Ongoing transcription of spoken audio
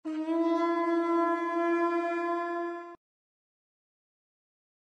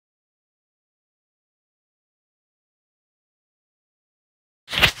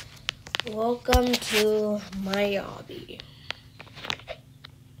Welcome to my obby.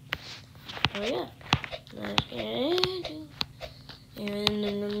 Oh yeah.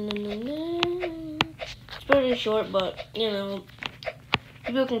 It's pretty short, but you know,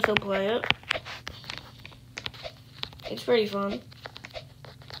 people can still play it. It's pretty fun.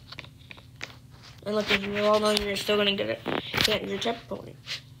 And look, as you all know, you're still gonna get your checkpoint.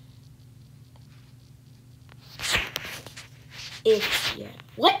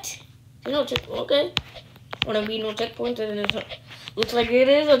 What? There's no checkpoint. Okay. Wanna be no checkpoint, and it looks like it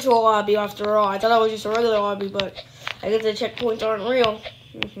is a troll obby after all. I thought it was just a regular obby, but I guess the checkpoints aren't real.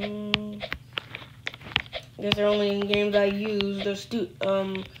 I guess they're only in games I use the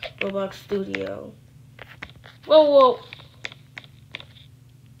Roblox Studio. Whoa.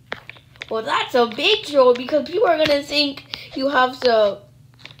 Well, that's a big troll because people are gonna think you have to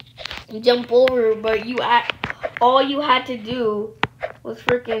jump over, but all you had to do was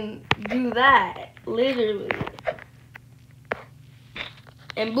freaking do that, literally,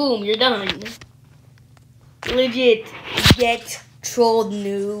 and boom, you're done. Legit, get trolled,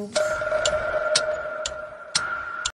 noob.